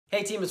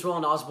Hey team, it's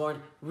Roland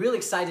Osborne. Really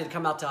excited to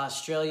come out to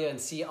Australia and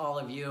see all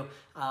of you.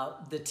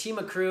 The team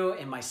of crew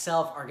and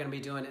myself are going to be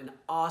doing an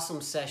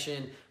awesome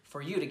session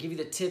for you to give you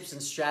the tips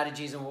and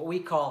strategies and what we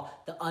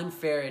call the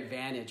unfair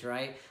advantage,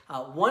 right?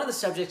 One of the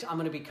subjects I'm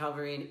going to be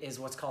covering is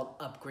what's called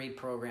upgrade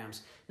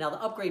programs. Now,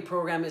 the upgrade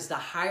program is the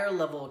higher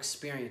level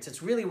experience.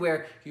 It's really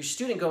where your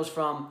student goes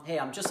from, hey,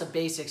 I'm just a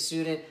basic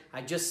student.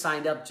 I just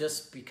signed up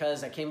just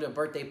because I came to a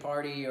birthday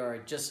party or I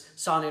just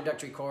saw an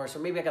introductory course or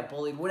maybe I got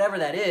bullied, whatever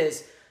that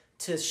is,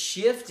 to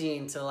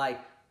shifting to like,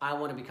 I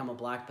want to become a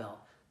black belt.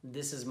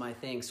 This is my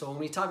thing. So when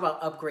we talk about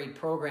upgrade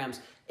programs,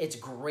 it's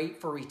great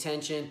for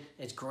retention.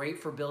 It's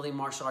great for building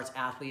martial arts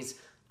athletes.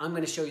 I'm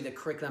going to show you the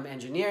curriculum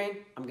engineering.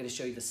 I'm going to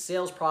show you the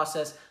sales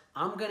process.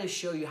 I'm going to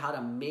show you how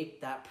to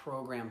make that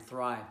program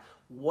thrive.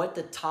 What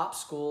the top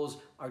schools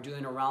are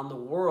doing around the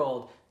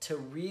world to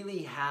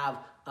really have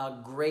a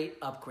great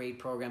upgrade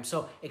program.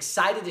 So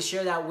excited to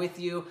share that with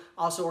you.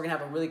 Also, we're gonna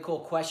have a really cool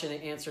question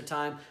and answer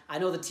time. I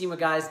know the team of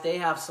guys, they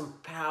have some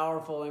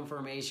powerful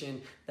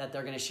information that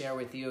they're gonna share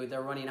with you.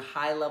 They're running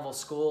high level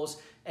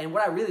schools. And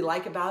what I really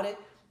like about it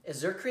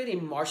is they're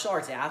creating martial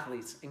arts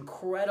athletes,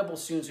 incredible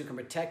students who can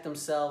protect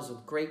themselves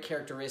with great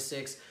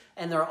characteristics.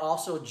 And they're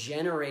also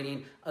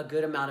generating a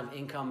good amount of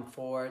income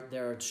for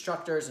their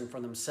instructors and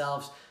for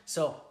themselves.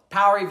 So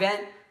power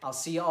event, I'll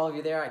see all of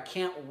you there. I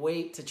can't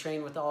wait to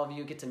train with all of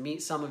you, get to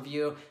meet some of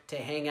you, to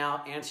hang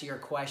out, answer your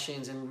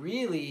questions, and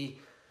really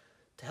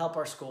to help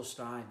our schools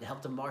thrive, to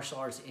help the martial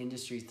arts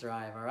industry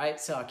thrive, all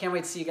right? So I can't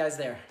wait to see you guys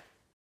there.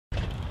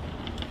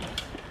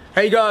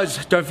 Hey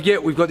guys, don't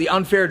forget we've got the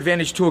Unfair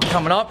Advantage Tour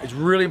coming up. It's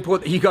really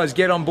important that you guys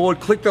get on board.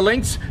 Click the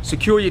links,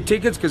 secure your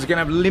tickets because we're going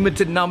to have a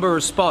limited number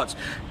of spots.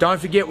 Don't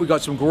forget we've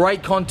got some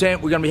great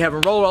content. We're going to be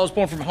having Roland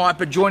Osborne from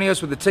Hyper joining us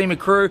with the team of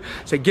crew.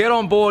 So get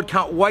on board.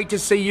 Can't wait to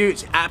see you.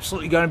 It's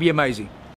absolutely going to be amazing.